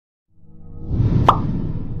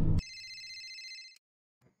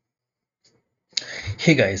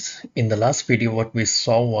Hey guys, in the last video what we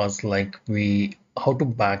saw was like we how to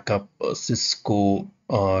back up Cisco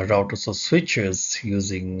routers or switches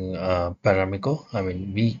using Paramiko. I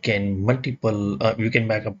mean we can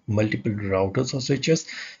back up multiple routers or switches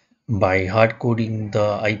by hard coding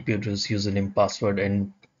the IP address, username, password,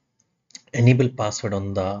 and enable password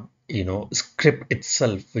on the script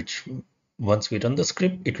itself, which once we run the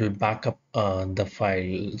script it will back up the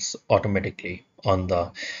files automatically on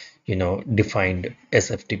the defined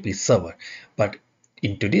SFTP server. But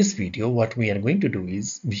in today's video what we are going to do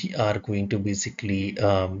is we are going to basically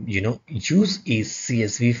use a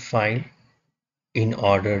CSV file in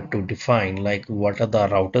order to define like what are the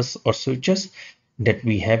routers or switches that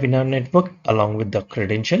we have in our network along with the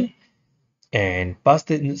credential, and pass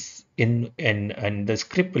this in, and the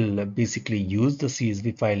script will basically use the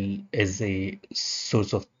CSV file as a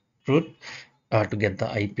source of truth to get the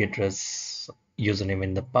IP address, username,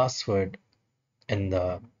 and the password, and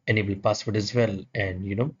the enable password as well,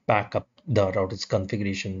 and back up the router's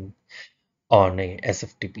configuration on a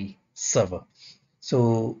SFTP server.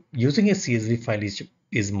 So using a CSV file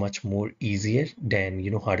is much more easier than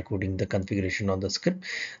hard coding the configuration on the script.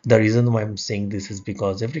 The reason why I'm saying this is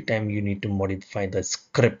because every time you need to modify the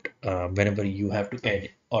script, whenever you have to add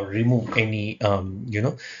or remove any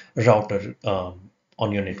router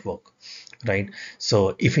on your network, right?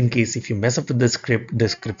 So if in case if you mess up with the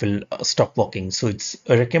script will stop working. So it's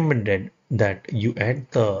recommended that you add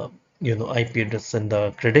the IP address and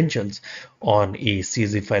the credentials on a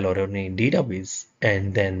CSV file or on a database,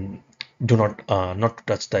 and then do not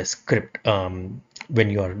touch the script when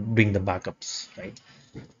you are doing the backups, right?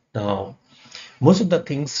 Now most of the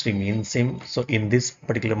things remain same. So in this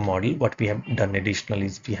particular model what we have done additionally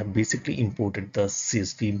is we have basically imported the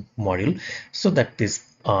CSV module so that this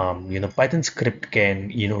Python script can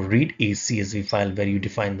read a CSV file where you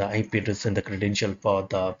define the IP address and the credential for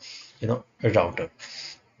the router.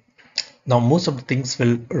 Now most of the things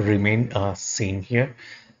will remain same here.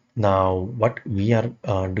 Now what we are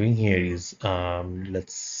doing here is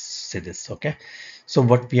let's say this, okay? So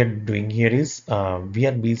what we are doing here is we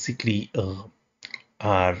are basically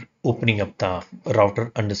are opening up the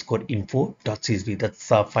router underscore info.csv. That's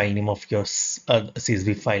the file name of your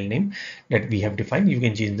CSV file name that we have defined. You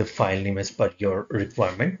can change the file name as per your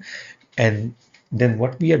requirement. And then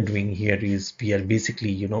what we are doing here is we are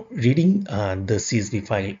basically reading the CSV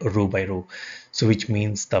file row by row. So which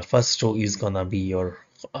means the first row is gonna be your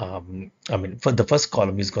for the first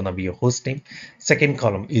column is gonna be your host name, second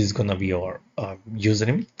column is gonna be your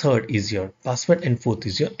username, third is your password, and fourth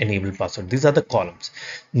is your enable password. These are the columns.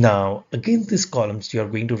 Now against these columns you are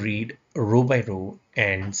going to read row by row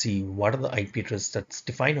and see what are the IP address that's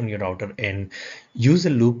defined on your router, and use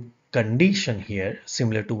a loop condition here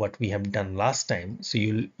similar to what we have done last time. So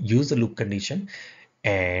you'll use the loop condition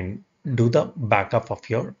and do the backup of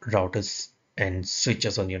your routers and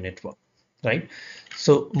switches on your network, right?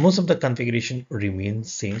 So most of the configuration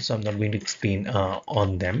remains same, so I'm not going to explain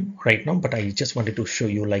on them right now, but I just wanted to show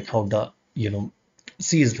you like how the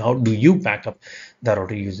CSV, how do you back up the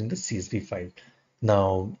router using the CSV file.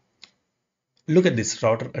 Now look at this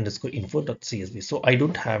router underscore info.csv. So I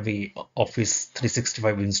don't have a Office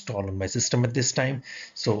 365 installed on my system at this time,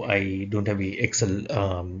 so I don't have a Excel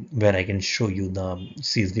where I can show you the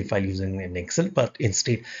CSV file using an Excel, but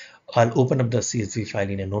instead I'll open up the CSV file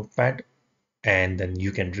in a notepad and then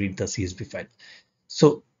you can read the CSV file.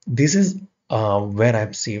 So this is where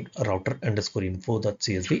I've saved router underscore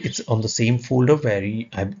info.csv. It's on the same folder where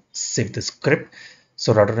I've saved the script.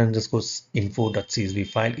 So router underscore info.csv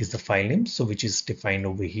file is the file name, so which is defined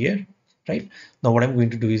over here, right? Now what I'm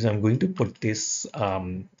going to do is I'm going to put this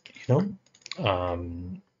column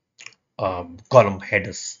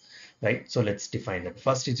headers, right? So let's define that.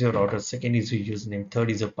 First is your router, second is your username,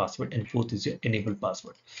 third is your password, and fourth is your enable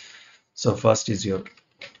password. So first is your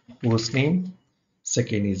host name,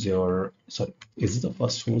 second is your, sorry, is it the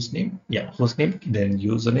first host name? Yeah, host name, then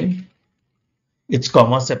username. It's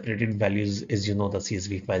comma separated values, as you know the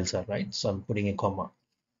CSV files are, right? So I'm putting a comma,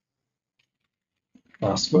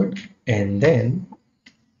 password, and then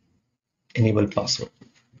enable password.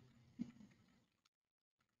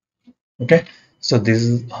 Okay, so this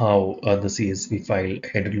is how the CSV file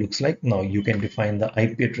header looks like. Now you can define the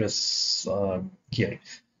IP address here.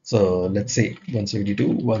 So let's say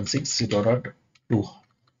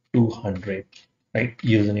 172.160.200, right?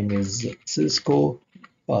 Username is Cisco,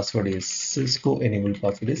 password is Cisco, enable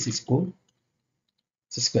password is Cisco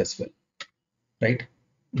as well, right?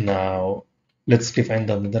 Now let's define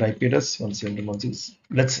the another IP address 170.160.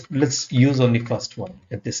 Let's use only first one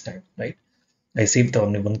at this time, right? I saved the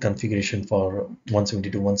only one configuration for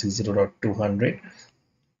 172.160.200.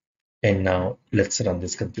 And now let's run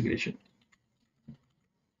this configuration.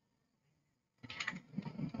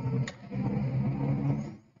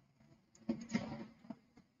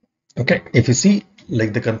 Okay, if you see,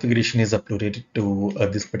 like the configuration is uploaded to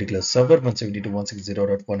this particular server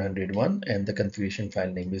 172.160.101, and the configuration file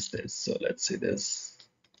name is this. So let's see this.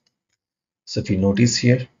 So if you notice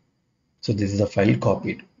here, so this is a file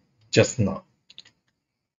copied just now.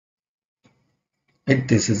 And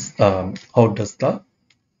this is how does the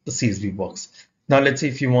CSV works. Now let's say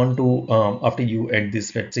if you want to, after you add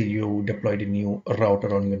this, let's say you deployed a new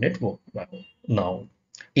router on your network. Now,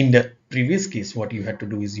 in the previous case, what you had to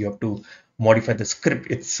do is you have to modify the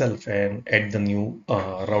script itself and add the new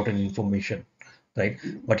router information, right?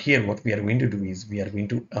 But here, what we are going to do is we are going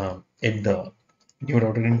to add the new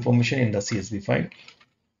router information in the CSV file.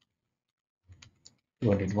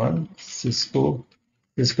 201 Cisco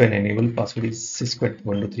and enable password is Cisco at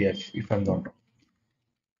 123 if I'm not wrong.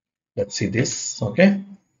 Let's see this. Okay.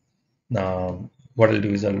 Now, what I'll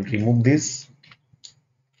do is I'll remove this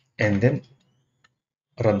and then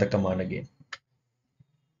run the command again.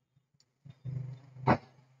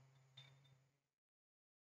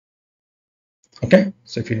 Okay,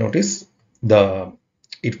 so if you notice, the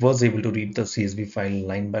it was able to read the CSV file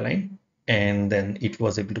line by line, and then it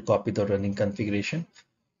was able to copy the running configuration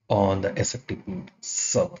on the SFTP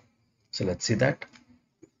server. So let's see that.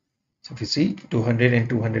 So if you see 200 and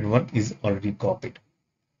 201 is already copied.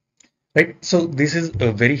 Right, so this is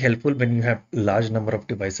very helpful when you have large number of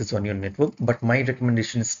devices on your network. But my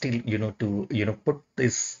recommendation is still, to put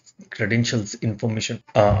this credentials information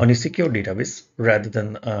on a secure database rather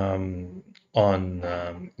than on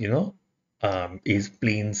is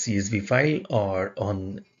plain CSV file or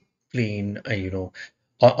on plain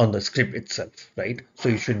on the script itself, right? So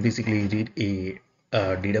you should basically read a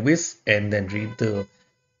database and then read the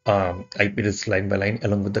IP address line by line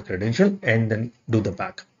along with the credential and then do the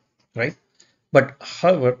back, right? But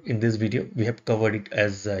however, in this video, we have covered it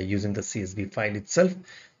as using the CSV file itself.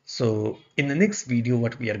 So in the next video,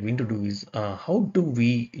 what we are going to do is how do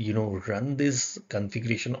we, run this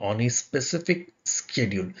configuration on a specific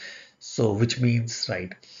schedule? So which means,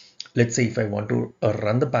 right, let's say if I want to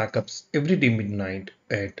run the backups every day midnight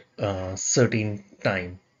at a certain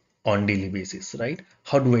time on daily basis, right?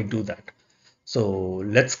 How do I do that? So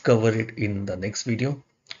let's cover it in the next video.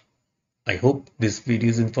 I hope this video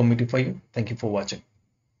is informative for you. Thank you for watching.